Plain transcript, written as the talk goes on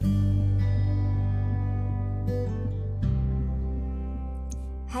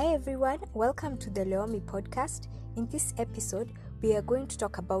Hi everyone, welcome to the Leomi podcast. In this episode, we are going to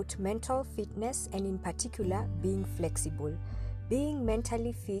talk about mental fitness and in particular, being flexible. Being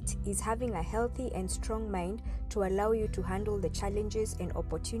mentally fit is having a healthy and strong mind to allow you to handle the challenges and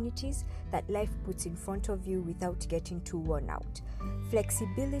opportunities that life puts in front of you without getting too worn out.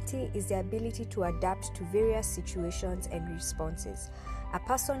 Flexibility is the ability to adapt to various situations and responses. A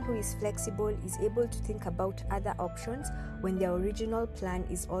person who is flexible is able to think about other options when their original plan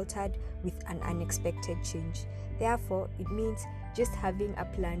is altered with an unexpected change. Therefore, it means just having a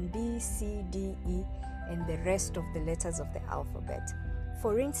plan B, C, D, E, and the rest of the letters of the alphabet.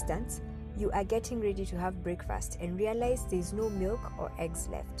 For instance, you are getting ready to have breakfast and realize there is no milk or eggs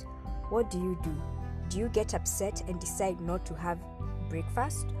left. What do? Do you get upset and decide not to have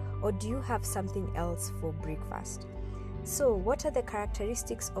breakfast, or do you have something else for breakfast? So, what are the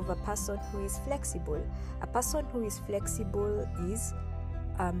characteristics of a person who is flexible? A person who is flexible is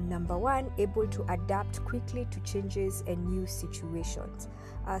number one, able to adapt quickly to changes and new situations.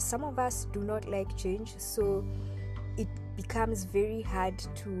 Some of us do not like change, so it becomes very hard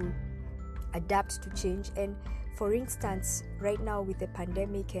to adapt to change. And for instance, right now with the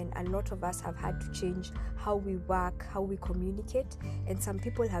pandemic, and a lot of us have had to change how we work, how we communicate, and some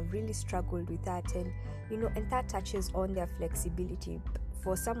people have really struggled with that. And that touches on their flexibility.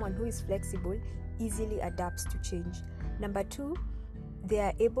 For someone who is flexible, easily adapts to change. Number two, they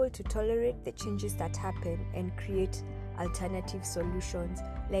are able to tolerate the changes that happen and create alternative solutions.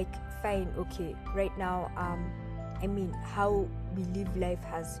 Like, fine, okay, right now, how we live life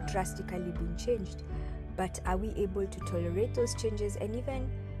has drastically been changed, but are we able to tolerate those changes and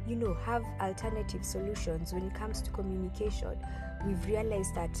even, have alternative solutions? When it comes to communication, we've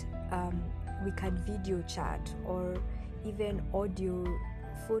realized that we can video chat or even audio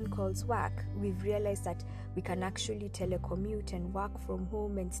phone calls work. We've realized that we can actually telecommute and work from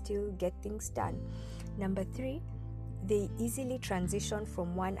home and still get things done. Number three, they easily transition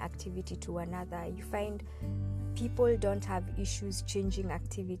from one activity to another. You find people don't have issues changing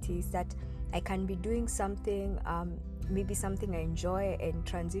activities, that I can be doing something, maybe something I enjoy, and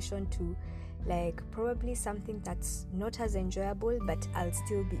transition to probably something that's not as enjoyable, but I'll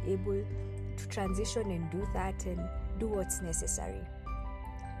still be able to transition and do that and do what's necessary.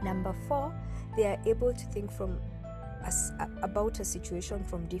 Number four, they are able to think about a situation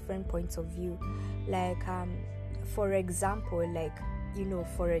from different points of view. For example,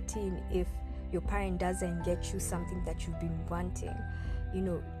 for a teen, if your parent doesn't get you something that you've been wanting,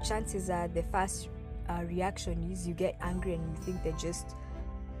 chances are the first reaction is you get angry and you think they're just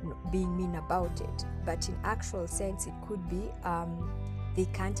being mean about it. But in actual sense, it could be they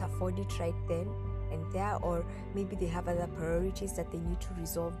can't afford it right then and there, or maybe they have other priorities that they need to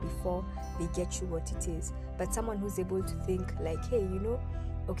resolve before they get you what it is. But someone who's able to think hey,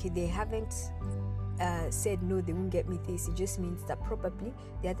 okay, they haven't said no, they won't get me this, it just means that probably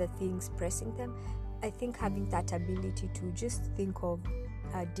the other things pressing them. I think having that ability to just think of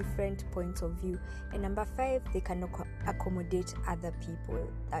different points of view. And number five, they can accommodate other people,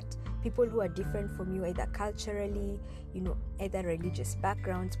 that people who are different from you, either culturally, either religious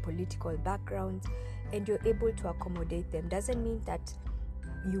backgrounds, political backgrounds, and you're able to accommodate them. Doesn't mean that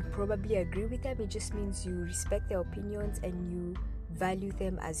you probably agree with them, it just means you respect their opinions and you value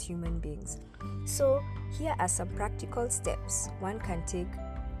them as human beings. So here are some practical steps one can take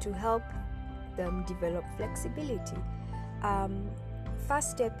to help them develop flexibility.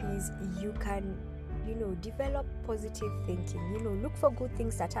 First step is you can develop positive thinking. Look for good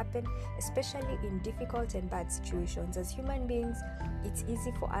things that happen, especially in difficult and bad situations. As human beings, it's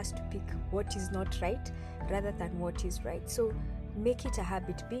easy for us to pick what is not right rather than what is right. So make it a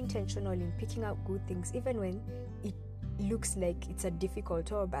habit, be intentional in picking out good things even when it looks like it's a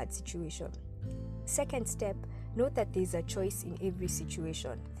difficult or a bad situation. Second step, note that there's a choice in every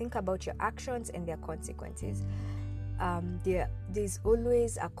situation. Think about your actions and their consequences. There's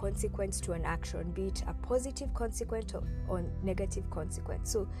always a consequence to an action, be it a positive consequence or negative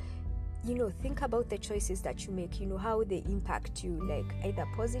consequence. So, think about the choices that you make, how they impact you, either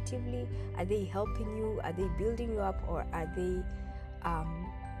positively, are they helping you, are they building you up, or are they,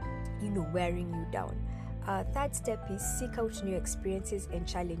 wearing you down. Third step is seek out new experiences and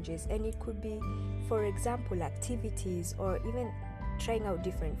challenges, and it could be, for example, activities, or even trying out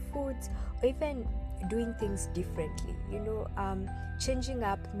different foods, or even doing things differently, changing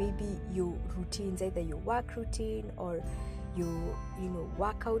up maybe your routines, either your work routine or your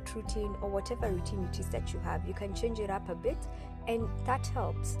workout routine, or whatever routine it is that you have. You can change it up a bit, and that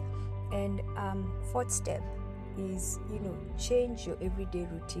helps. And fourth step, is, change your everyday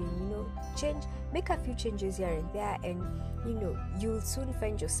routine. Make a few changes here and there, and you'll soon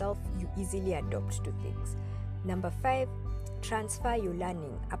find yourself, you easily adopt to things. Number 5, transfer your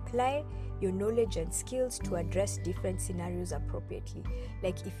learning. Apply your knowledge and skills to address different scenarios appropriately.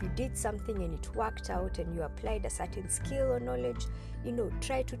 Like if you did something and it worked out and you applied a certain skill or knowledge,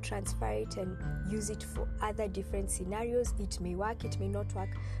 try to transfer it and use it for other different scenarios. It may work, it may not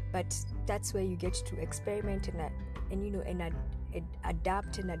work, but that's where you get to experiment and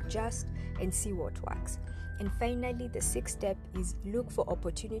adapt and adjust and see what works. And finally, the 6th step is look for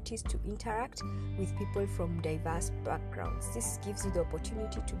opportunities to interact with people from diverse backgrounds. This gives you the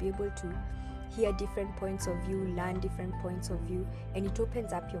opportunity to be able to hear different points of view, learn different points of view, and it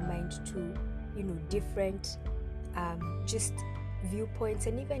opens up your mind to, different just viewpoints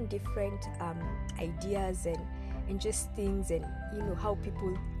and even different ideas and just things, and how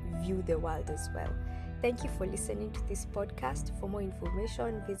people view the world as well. Thank you for listening to this podcast. For more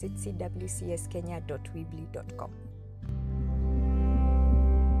information, visit cwcskenya.weebly.com.